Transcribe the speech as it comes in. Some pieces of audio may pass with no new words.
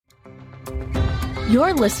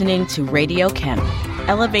You're listening to Radio Kemp,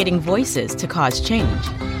 elevating voices to cause change.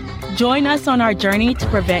 Join us on our journey to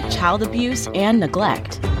prevent child abuse and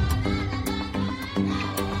neglect.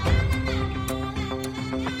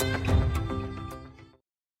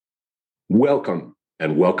 Welcome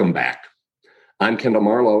and welcome back. I'm Kendall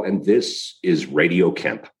Marlowe, and this is Radio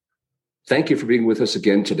Kemp. Thank you for being with us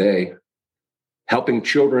again today. Helping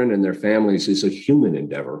children and their families is a human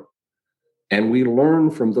endeavor, and we learn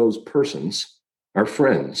from those persons, our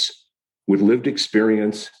friends, with lived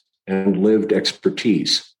experience and lived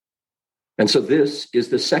expertise. And so this is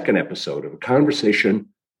the second episode of a conversation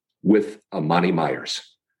with Amani Myers.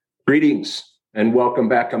 Greetings and welcome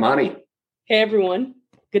back, Amani. Hey, everyone.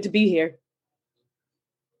 Good to be here.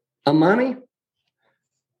 Amani,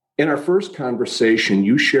 in our first conversation,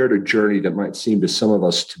 you shared a journey that might seem to some of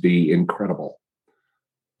us to be incredible,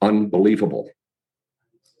 unbelievable.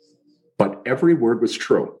 But every word was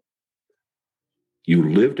true. You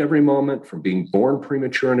lived every moment, from being born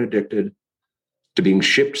premature and addicted to being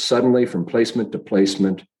shipped suddenly from placement to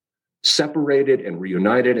placement, separated and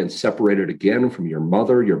reunited and separated again from your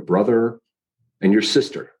mother, your brother, and your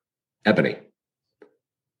sister, Ebony.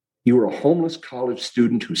 You were a homeless college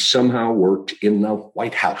student who somehow worked in the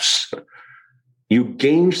White House. You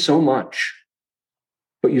gained so much,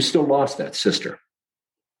 but you still lost that sister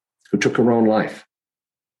who took her own life.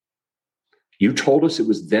 You told us it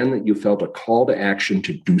was then that you felt a call to action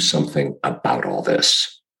to do something about all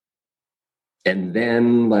this. And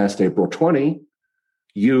then last April 20,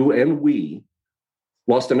 you and we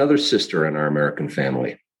lost another sister in our American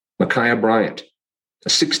family, Ma'Khia Bryant, a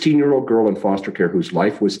 16-year-old girl in foster care whose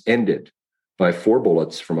life was ended by 4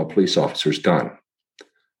 bullets from a police officer's gun.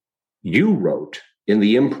 You wrote in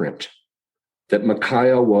the imprint that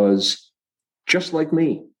Ma'Khia was just like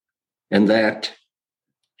me and that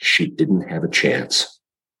she didn't have a chance.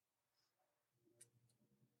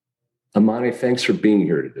 Amani, thanks for being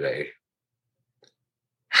here today.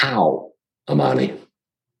 How, Amani?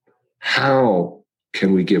 How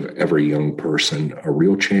can we give every young person a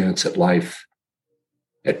real chance at life,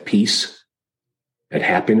 at peace, at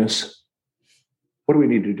happiness? What do we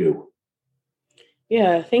need to do?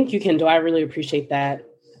 Yeah, thank you, Kendall. I really appreciate that.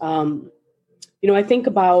 I think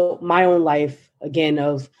about my own life, again,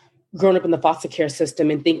 of growing up in the foster care system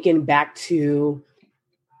and thinking back to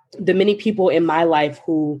the many people in my life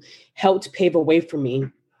who helped pave a way for me.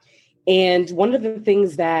 And one of the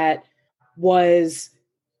things that was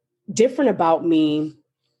different about me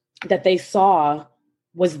that they saw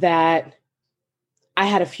was that I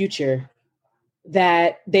had a future,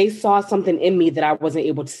 that they saw something in me that I wasn't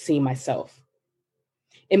able to see myself.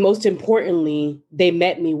 And most importantly, they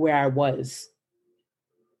met me where I was.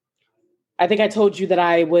 I think I told you that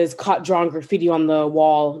I was caught drawing graffiti on the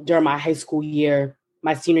wall during my high school year,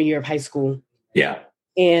 my senior year of high school. Yeah.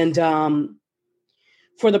 And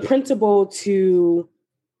for the principal to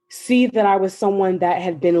see that I was someone that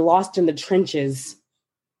had been lost in the trenches,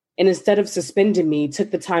 and instead of suspending me, took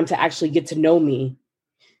the time to actually get to know me,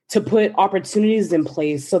 to put opportunities in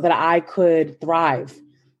place so that I could thrive.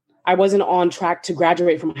 I wasn't on track to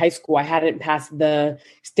graduate from high school. I hadn't passed the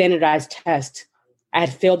standardized test. I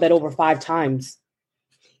had failed that over 5 times.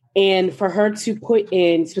 And for her to put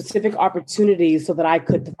in specific opportunities so that I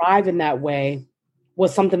could thrive in that way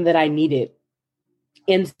was something that I needed.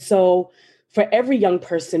 And so for every young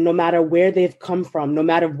person, no matter where they've come from, no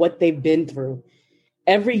matter what they've been through,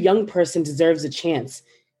 every young person deserves a chance.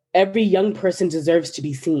 Every young person deserves to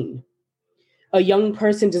be seen. A young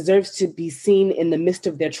person deserves to be seen in the midst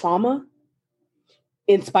of their trauma,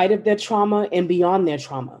 in spite of their trauma, and beyond their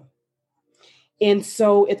trauma. And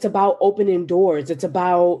so it's about opening doors. It's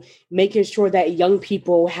about making sure that young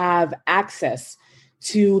people have access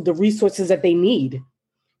to the resources that they need.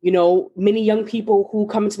 Many young people who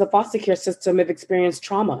come into the foster care system have experienced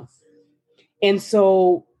trauma. And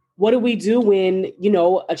so what do we do when,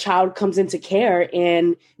 a child comes into care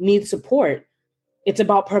and needs support? It's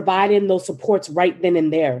about providing those supports right then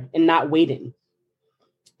and there and not waiting.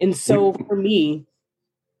 And so for me,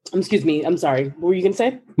 I'm sorry, what were you going to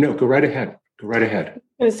say? No, go right ahead. Go right ahead. I'm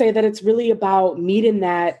going to say that it's really about meeting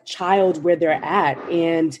that child where they're at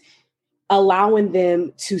and allowing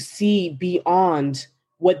them to see beyond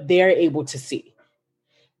what they're able to see.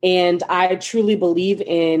 And I truly believe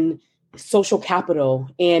in social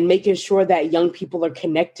capital and making sure that young people are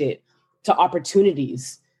connected to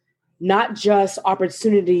opportunities, not just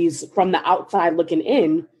opportunities from the outside looking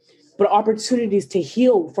in, but opportunities to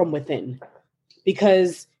heal from within.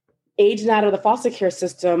 Because aging out of the foster care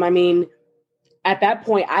system, at that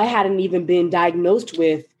point, I hadn't even been diagnosed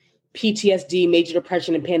with PTSD, major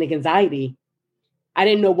depression, and panic anxiety. I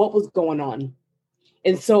didn't know what was going on.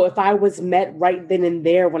 And so if I was met right then and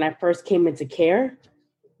there when I first came into care,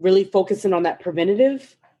 really focusing on that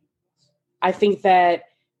preventative, I think that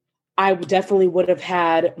I definitely would have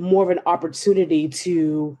had more of an opportunity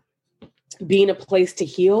to be in a place to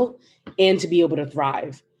heal and to be able to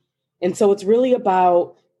thrive. And so it's really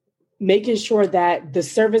about making sure that the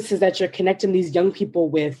services that you're connecting these young people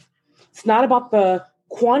with, it's not about the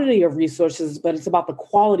quantity of resources, but it's about the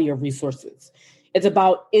quality of resources. It's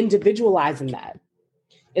about individualizing that.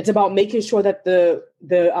 It's about making sure that the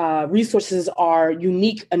resources are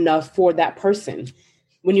unique enough for that person.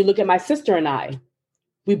 When you look at my sister and I,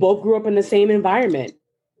 we both grew up in the same environment,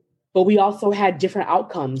 but we also had different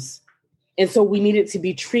outcomes. And so we needed to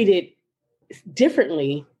be treated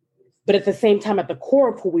differently, but at the same time, at the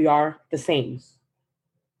core of who we are, the same.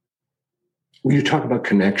 When you talk about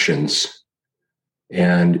connections,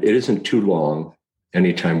 and it isn't too long,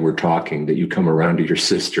 anytime we're talking, that you come around to your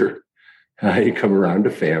sister, you come around to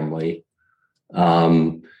family.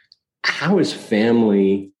 How is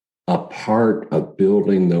family a part of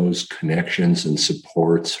building those connections and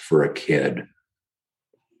supports for a kid?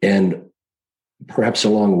 And perhaps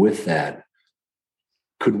along with that,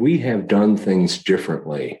 could we have done things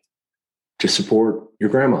differently to support your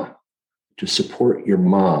grandma, to support your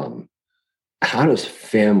mom? How does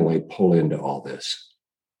family pull into all this?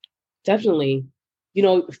 Definitely.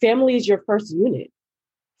 Family is your first unit.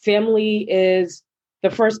 Family is the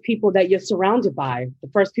first people that you're surrounded by, the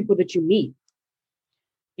first people that you meet.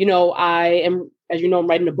 I am, as you know, I'm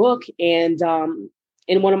writing a book. And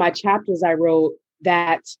in one of my chapters, I wrote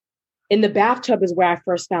that in the bathtub is where I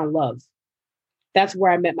first found love. That's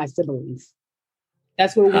where I met my siblings.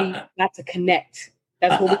 That's where we got to connect.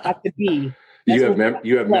 That's where we got to be. You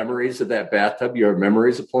have memories of that bathtub? You have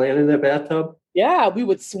memories of playing in that bathtub? Yeah, we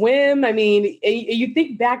would swim. I mean, you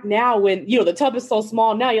think back now when, the tub is so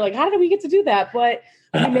small now, you're like, how did we get to do that? But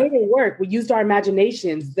we made it work. We used our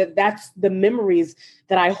imaginations. That's the memories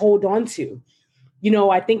that I hold on to.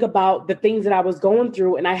 I think about the things that I was going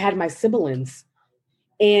through, and I had my siblings,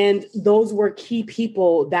 and those were key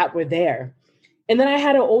people that were there. And then I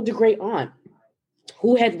had an older great aunt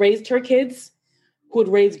who had raised her kids, who had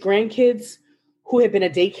raised grandkids, who had been a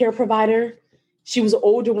daycare provider. She was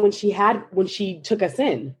older when she took us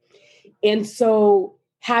in. And so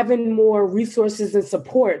having more resources and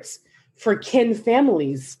supports for kin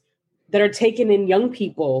families that are taking in young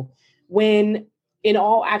people, when in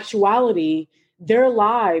all actuality, their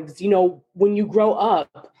lives, when you grow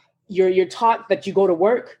up, you're taught that you go to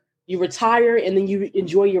work, you retire, and then you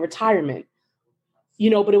enjoy your retirement.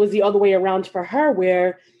 But it was the other way around for her,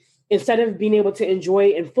 where instead of being able to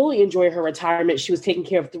enjoy and fully enjoy her retirement, she was taking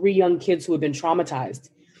care of 3 young kids who had been traumatized.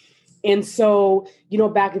 And so,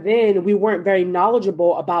 back then we weren't very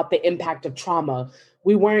knowledgeable about the impact of trauma.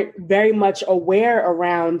 We weren't very much aware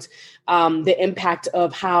around the impact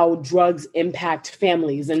of how drugs impact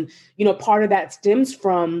families. And, part of that stems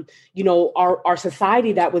from, our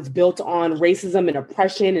society that was built on racism and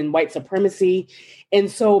oppression and white supremacy. And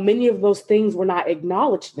so many of those things were not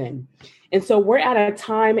acknowledged then. And so we're at a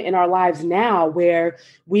time in our lives now where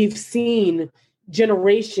we've seen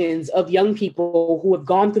generations of young people who have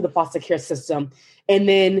gone through the foster care system, and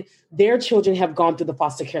then their children have gone through the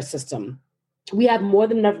foster care system. We have more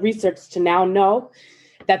than enough research to now know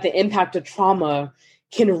that the impact of trauma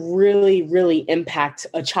can really, really impact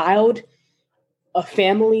a child, a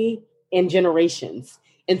family, and generations.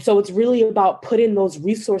 And so it's really about putting those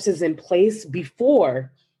resources in place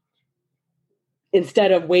before,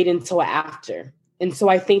 instead of waiting until after. And so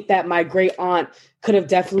I think that my great aunt could have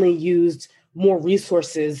definitely used more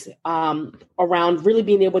resources around really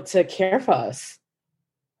being able to care for us.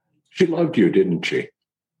 She loved you, didn't she?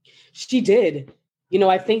 She did.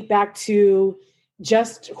 I think back to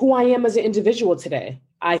just who I am as an individual today.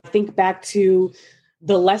 I think back to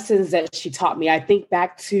the lessons that she taught me. I think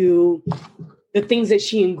back to the things that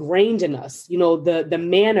she ingrained in us, the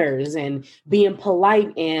manners and being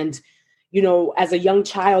polite. And, as a young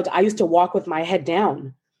child, I used to walk with my head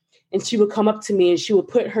down, and she would come up to me and she would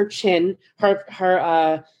put her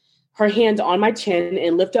hand on my chin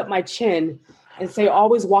and lift up my chin and say,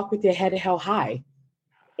 always walk with your head held high.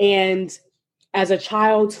 And as a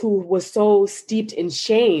child who was so steeped in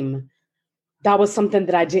shame, that was something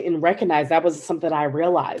that I didn't recognize. That was something that I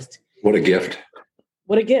realized. What a gift.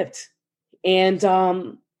 What a gift. And,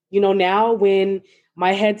 now when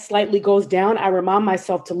my head slightly goes down, I remind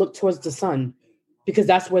myself to look towards the sun, because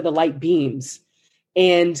that's where the light beams.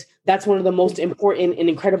 And that's one of the most important and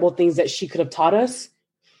incredible things that she could have taught us.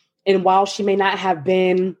 And while she may not have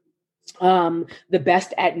been the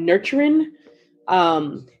best at nurturing,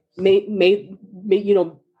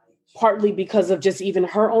 partly because of just even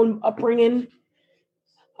her own upbringing.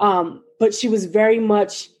 But she was very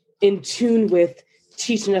much in tune with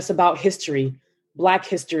teaching us about history, Black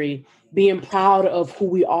history, being proud of who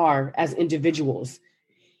we are as individuals.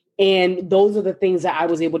 And those are the things that I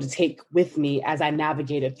was able to take with me as I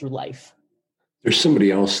navigated through life. There's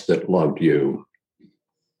somebody else that loved you,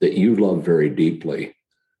 that you love very deeply,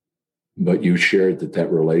 but you shared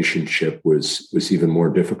that relationship was even more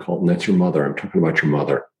difficult, and that's your mother. I'm talking about your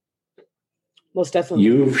mother. Most definitely.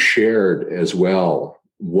 You've shared as well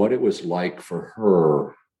what it was like for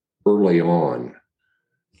her early on.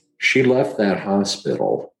 She left that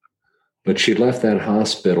hospital, but she left that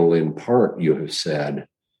hospital in part, you have said,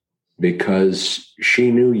 because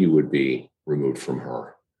she knew you would be removed from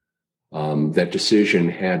her. That decision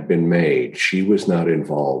had been made. She was not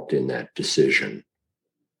involved in that decision.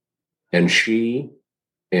 And she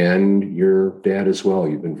and your dad as well,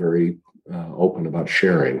 you've been very open about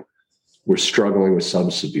sharing, were struggling with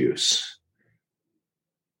substance abuse.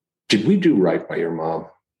 Did we do right by your mom?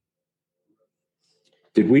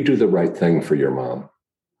 Did we do the right thing for your mom?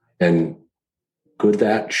 And should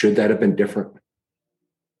that have been different?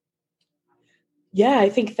 Yeah, I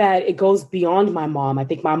think that it goes beyond my mom. I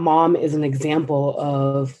think my mom is an example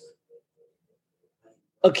of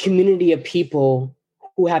a community of people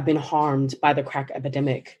who have been harmed by the crack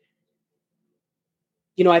epidemic.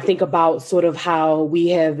 You know, I think about sort of how we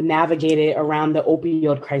have navigated around the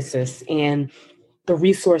opioid crisis and the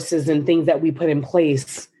resources and things that we put in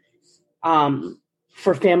place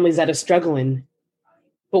for families that are struggling.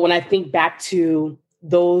 But when I think back to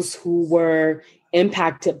those who were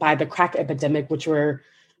impacted by the crack epidemic, which were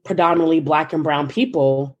predominantly Black and brown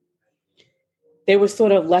people, they were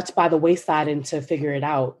sort of left by the wayside and to figure it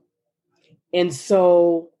out. And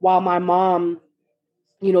so while my mom,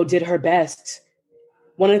 you know, did her best,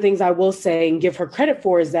 one of the things I will say and give her credit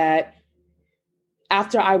for is that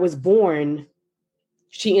after I was born,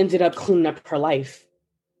 she ended up cleaning up her life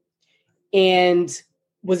and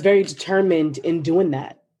was very determined in doing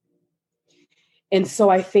that. And so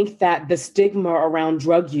I think that the stigma around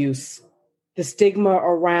drug use, the stigma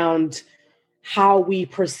around how we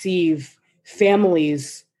perceive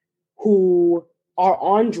families who are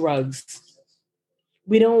on drugs,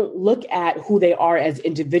 we don't look at who they are as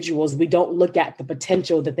individuals. We don't look at the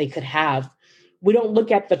potential that they could have. We don't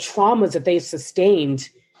look at the traumas that they've sustained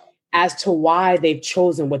as to why they've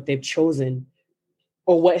chosen what they've chosen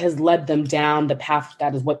or what has led them down the path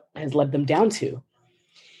that is what has led them down to.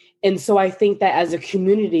 And so I think that as a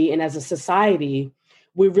community and as a society,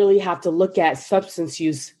 we really have to look at substance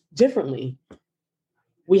use differently.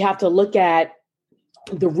 We have to look at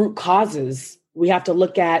the root causes. We have to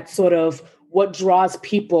look at sort of what draws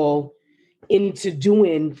people into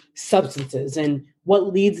doing substances and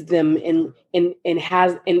what leads them and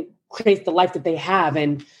creates the life that they have.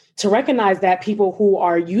 And to recognize that people who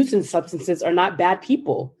are using substances are not bad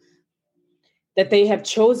people, that they have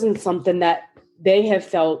chosen something that they have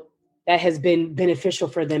felt that has been beneficial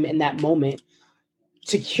for them in that moment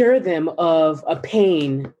to cure them of a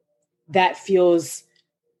pain that feels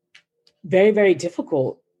very, very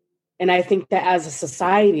difficult. And I think that as a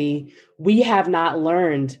society, we have not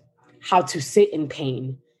learned how to sit in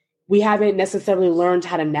pain. We haven't necessarily learned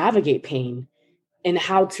how to navigate pain and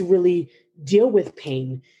how to really deal with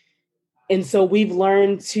pain. And so we've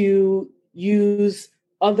learned to use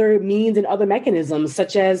other means and other mechanisms,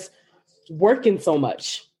 such as working so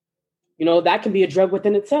much. You know, that can be a drug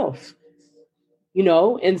within itself, you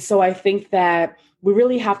know? And so I think that we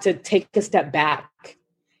really have to take a step back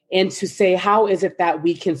and to say, how is it that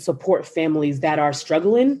we can support families that are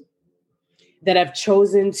struggling, that have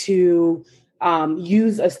chosen to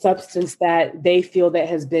use a substance that they feel that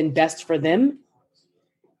has been best for them?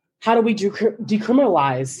 How do we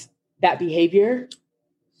decriminalize that behavior?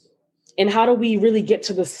 And how do we really get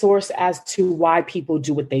to the source as to why people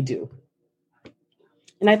do what they do?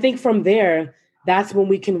 And I think from there, that's when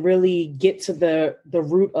we can really get to the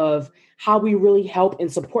root of how we really help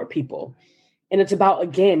and support people. And it's about,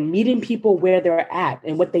 again, meeting people where they're at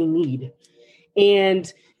and what they need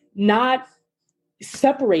and not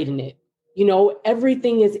separating it. You know,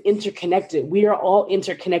 everything is interconnected. We are all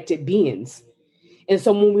interconnected beings. And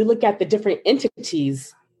so when we look at the different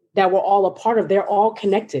entities that we're all a part of, they're all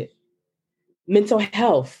connected. Mental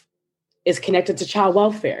health is connected to child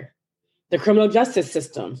welfare, the criminal justice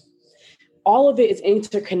system. All of it is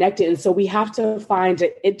interconnected. And so we have to find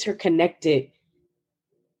an interconnected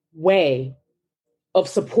way of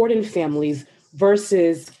supporting families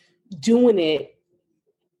versus doing it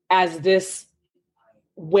as this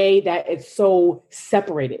way that it's so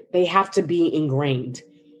separated. They have to be ingrained.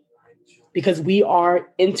 because we are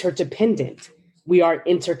interdependent. We are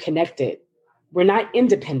interconnected. We're not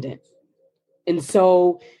independent. And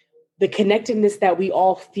so the connectedness that we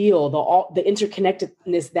all feel, the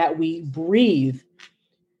interconnectedness that we breathe,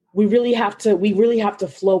 we really have to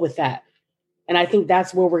flow with that. And I think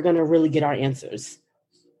that's where we're going to really get our answers.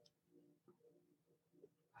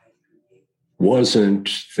 Wasn't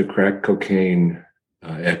the crack cocaine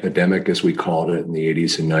epidemic, as we called it in the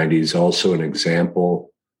 80s and 90s, also an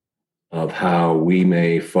example of how we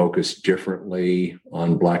may focus differently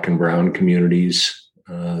on Black and brown communities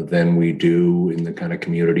than we do in the kind of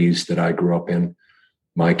communities that I grew up in,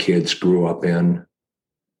 my kids grew up in?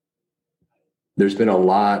 There's been a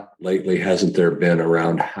lot lately, hasn't there been,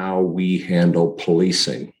 around how we handle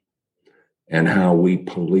policing and how we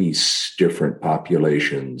police different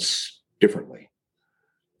populations differently.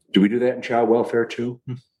 Do we do that in child welfare too?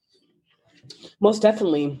 Most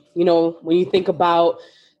definitely. You know, when you think about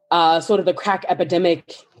sort of the crack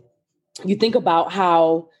epidemic, you think about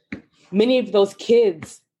how many of those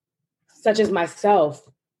kids, such as myself,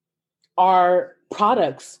 are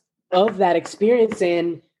products of that experience.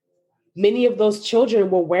 And many of those children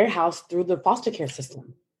were warehoused through the foster care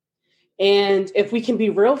system. And if we can be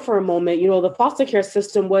real for a moment, you know, the foster care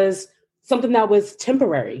system was something that was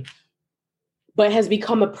temporary, but has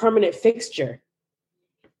become a permanent fixture.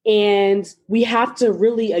 And we have to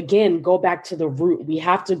really, again, go back to the root. We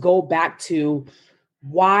have to go back to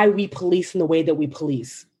why we police in the way that we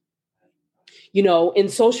police. You know, in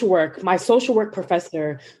social work, my social work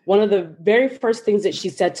professor, one of the very first things that she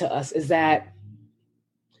said to us is that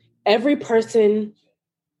every person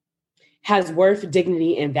has worth,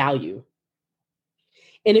 dignity, and value.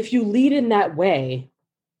 And if you lead in that way,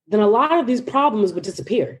 then a lot of these problems would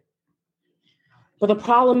disappear. But the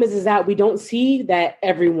problem is that we don't see that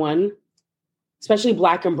everyone, especially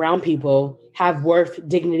Black and brown people, have worth,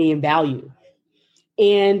 dignity, and value.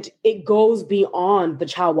 And it goes beyond the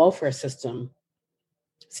child welfare system.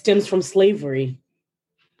 Stems from slavery,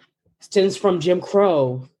 stems from Jim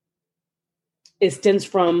Crow, it stems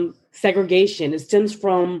from segregation, it stems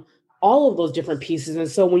from all of those different pieces. And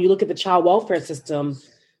so when you look at the child welfare system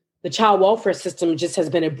just has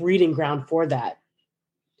been a breeding ground for that.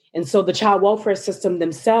 And so the child welfare system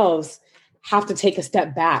themselves have to take a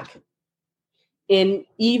step back. And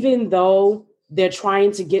even though they're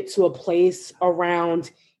trying to get to a place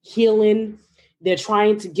around healing, they're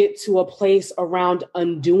trying to get to a place around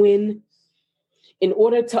undoing. In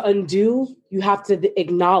order to undo, you have to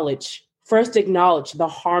first acknowledge the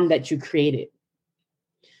harm that you created.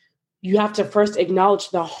 You have to first acknowledge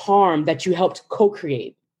the harm that you helped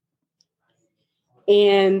co-create.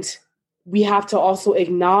 And we have to also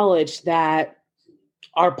acknowledge that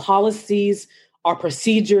our policies, our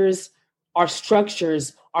procedures, our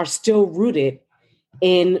structures are still rooted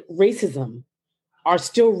in racism, are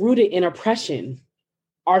still rooted in oppression,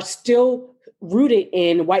 are still rooted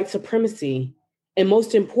in white supremacy, and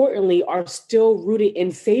most importantly, are still rooted in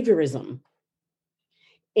saviorism.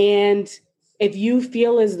 And if you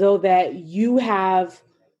feel as though that you have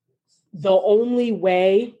the only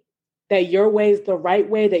way, that your way is the right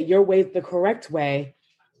way, that your way is the correct way,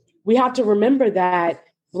 we have to remember that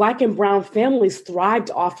Black and brown families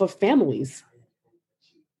thrived off of families.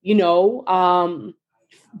 You know,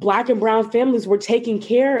 Black and brown families were taking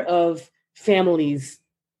care of families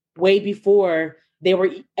way before they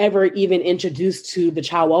were ever even introduced to the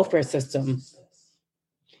child welfare system.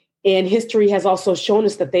 And history has also shown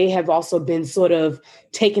us that they have also been sort of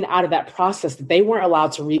taken out of that process, that they weren't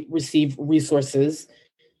allowed to receive resources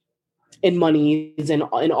and monies and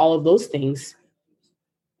all of those things.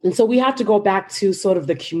 And so we have to go back to sort of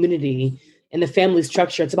the community and the family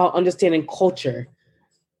structure. It's about understanding culture.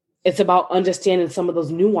 It's about understanding some of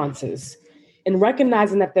those nuances and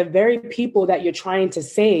recognizing that the very people that you're trying to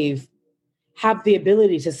save have the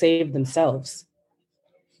ability to save themselves.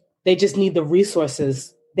 They just need the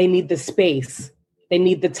resources. They need the space. They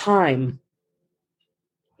need the time.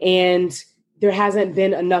 And there hasn't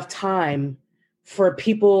been enough time for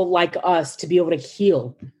people like us to be able to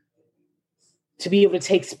heal, to be able to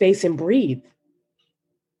take space and breathe.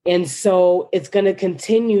 And so it's going to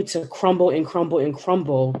continue to crumble and crumble and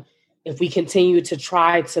crumble if we continue to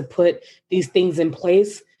try to put these things in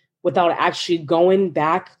place without actually going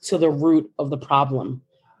back to the root of the problem.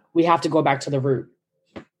 We have to go back to the root.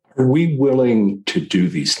 Are we willing to do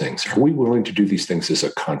these things? Are we willing to do these things as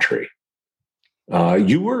a country?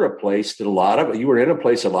 You were in a place a lot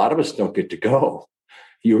of us don't get to go.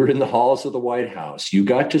 You were in the halls of the White House. You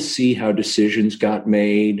got to see how decisions got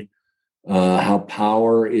made, how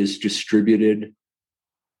power is distributed.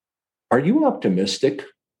 Are you optimistic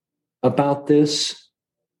about this?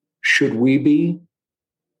 Should we be?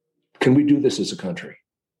 Can we do this as a country?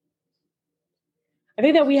 I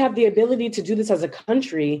think that we have the ability to do this as a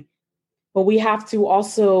country, but we have to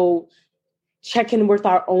also check in with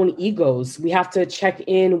our own egos. We have to check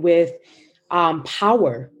in with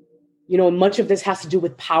power. Much of this has to do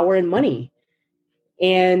with power and money.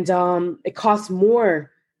 And it costs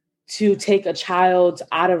more to take a child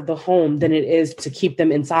out of the home than it is to keep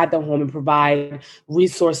them inside the home and provide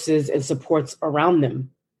resources and supports around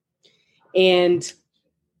them. And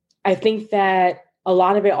I think that a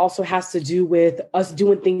lot of it also has to do with us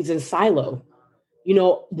doing things in silo,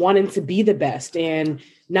 wanting to be the best and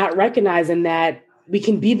not recognizing that we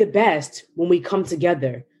can be the best when we come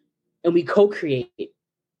together and we co-create,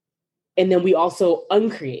 and then we also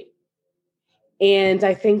uncreate. And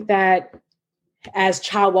I think that as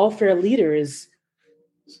child welfare leaders,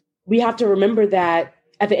 we have to remember that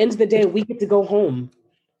at the end of the day, we get to go home.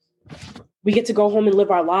 We get to go home and live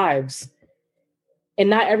our lives. And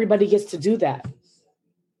not everybody gets to do that.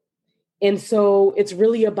 And so it's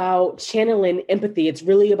really about channeling empathy. It's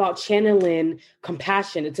really about channeling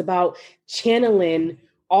compassion. It's about channeling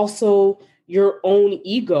also your own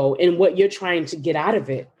ego and what you're trying to get out of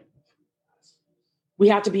it. We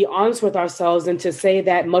have to be honest with ourselves and to say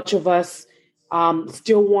that much of us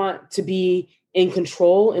still want to be in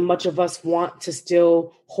control, and much of us want to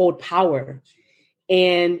still hold power.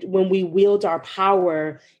 And when we wield our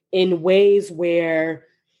power in ways where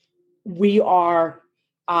we are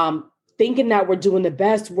thinking that we're doing the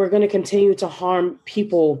best, we're going to continue to harm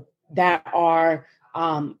people that are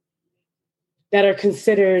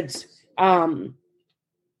considered not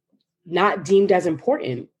deemed as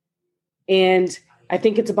important. And I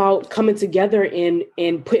think it's about coming together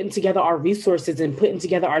and putting together our resources and putting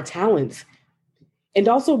together our talents, and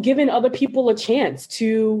also giving other people a chance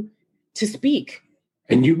to speak.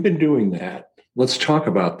 And you've been doing that. Let's talk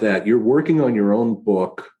about that. You're working on your own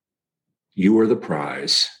book, You Are the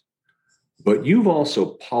Prize, but you've also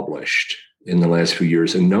published in the last few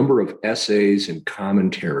years a number of essays and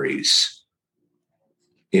commentaries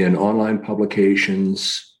in online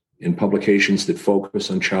publications, in publications that focus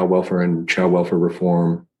on child welfare and child welfare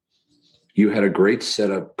reform. You had a great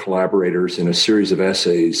set of collaborators in a series of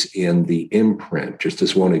essays in The Imprint, just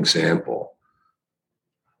as one example.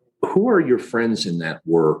 Who are your friends in that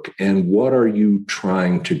work, and what are you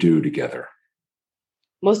trying to do together?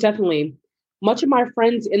 Most definitely. Much of my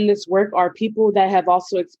friends in this work are people that have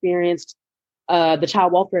also experienced the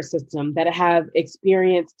child welfare system, that have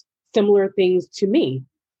experienced similar things to me.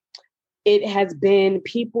 It has been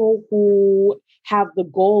people who have the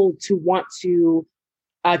goal to want to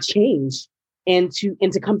change and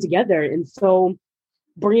to come together. And so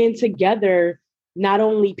bringing together not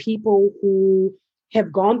only people who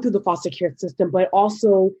have gone through the foster care system, but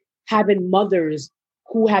also having mothers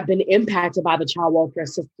who have been impacted by the child welfare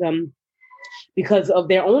system because of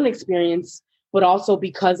their own experience, but also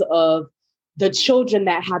because of the children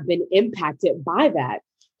that have been impacted by that.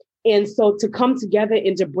 And so to come together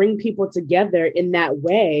and to bring people together in that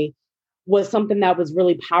way was something that was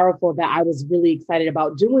really powerful, that I was really excited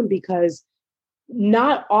about doing, because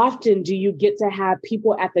not often do you get to have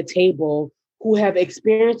people at the table who have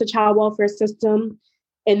experienced the child welfare system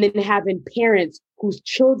and then having parents whose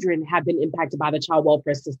children have been impacted by the child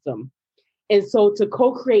welfare system. And so to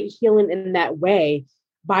co-create healing in that way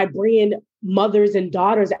by bringing mothers and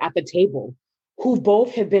daughters at the table who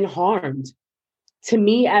both have been harmed. To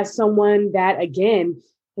me, as someone that, again,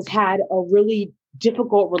 has had a really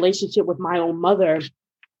difficult relationship with my own mother,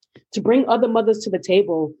 to bring other mothers to the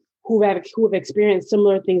table who have experienced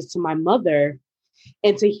similar things to my mother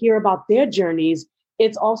and to hear about their journeys,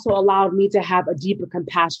 it's also allowed me to have a deeper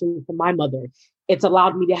compassion for my mother. It's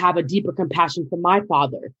allowed me to have a deeper compassion for my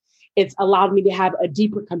father. It's allowed me to have a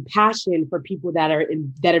deeper compassion for people that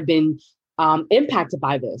have been impacted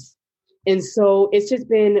by this. And so it's just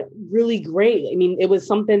been really great. I mean, it was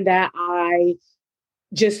something that I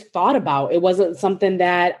just thought about. It wasn't something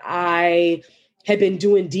that I had been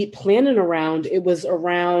doing deep planning around. It was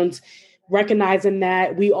around recognizing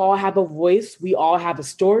that we all have a voice, we all have a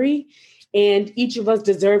story, and each of us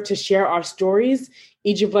deserve to share our stories.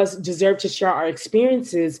 Each of us deserve to share our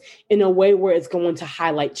experiences in a way where it's going to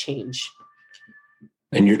highlight change.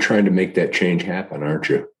 And you're trying to make that change happen, aren't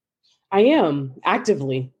you? I am,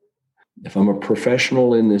 actively. If I'm a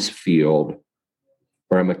professional in this field,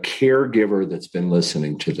 or I'm a caregiver that's been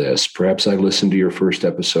listening to this, perhaps I listened to your first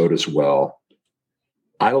episode as well.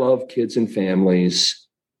 I love kids and families,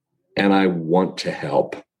 and I want to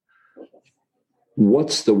help.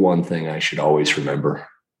 What's the one thing I should always remember?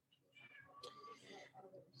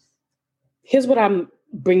 Here's what I'm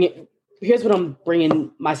bringing. here's what I'm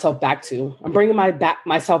bringing myself back to. I'm bringing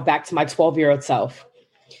myself back to my 12-year-old self.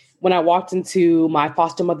 When I walked into my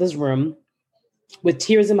foster mother's room with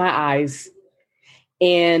tears in my eyes,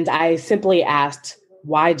 and I simply asked,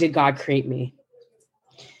 why did God create me?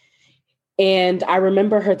 And I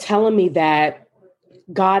remember her telling me that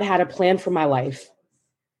God had a plan for my life,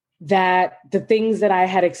 that the things that I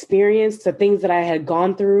had experienced, the things that I had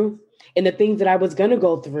gone through, and the things that I was going to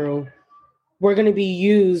go through were going to be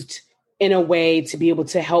used in a way to be able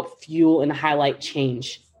to help fuel and highlight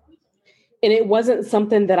change. And it wasn't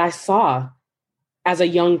something that I saw as a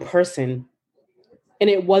young person. And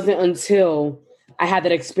it wasn't until I had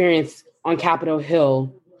that experience on Capitol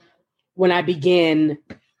Hill when I began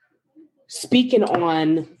speaking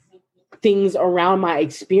on things around my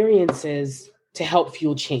experiences to help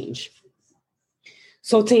fuel change.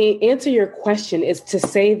 So to answer your question is to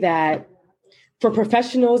say that for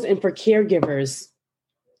professionals and for caregivers,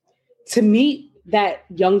 to meet that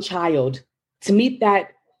young child, to meet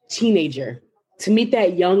that teenager, to meet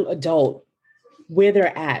that young adult where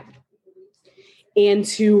they're at, and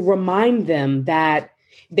to remind them that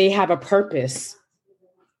they have a purpose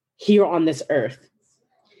here on this earth.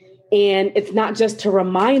 And it's not just to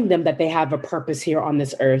remind them that they have a purpose here on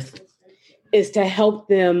this earth, it's to help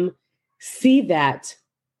them see that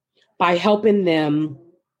by helping them,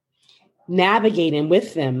 navigating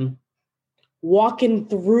with them, walking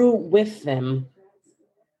through with them,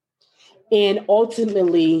 and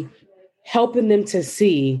ultimately helping them to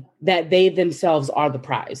see that they themselves are the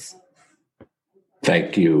prize.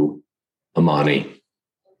 Thank you, Amani.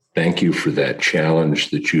 Thank you for that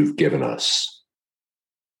challenge that you've given us.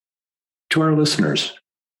 To our listeners,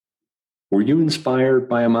 were you inspired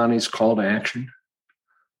by Amani's call to action?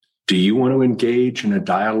 Do you want to engage in a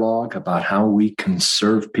dialogue about how we can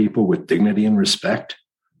serve people with dignity and respect?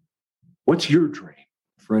 What's your dream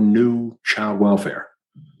for a new child welfare?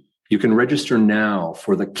 You can register now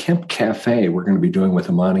for the Kemp Cafe we're going to be doing with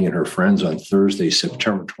Amani and her friends on Thursday,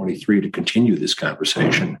 September 23, to continue this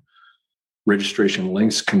conversation. Registration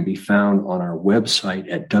links can be found on our website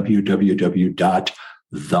at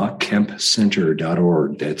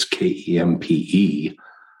www.thekempcenter.org. That's KEMPE.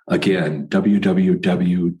 Again,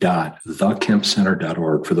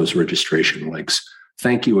 www.thekempcenter.org for those registration links.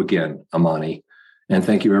 Thank you again, Amani. And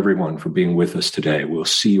thank you, everyone, for being with us today. We'll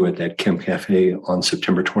see you at that Kemp Cafe on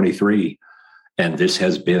September 23. And this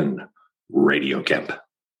has been Radio Kemp.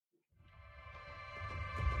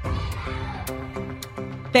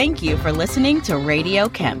 Thank you for listening to Radio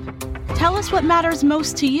Kemp. Tell us what matters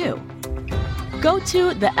most to you. Go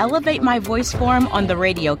to the Elevate My Voice forum on the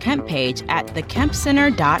Radio Kemp page at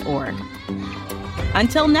thekempcenter.org.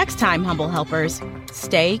 Until next time, humble helpers,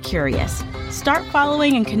 stay curious. Start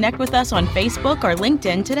following and connect with us on Facebook or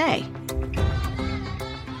LinkedIn today.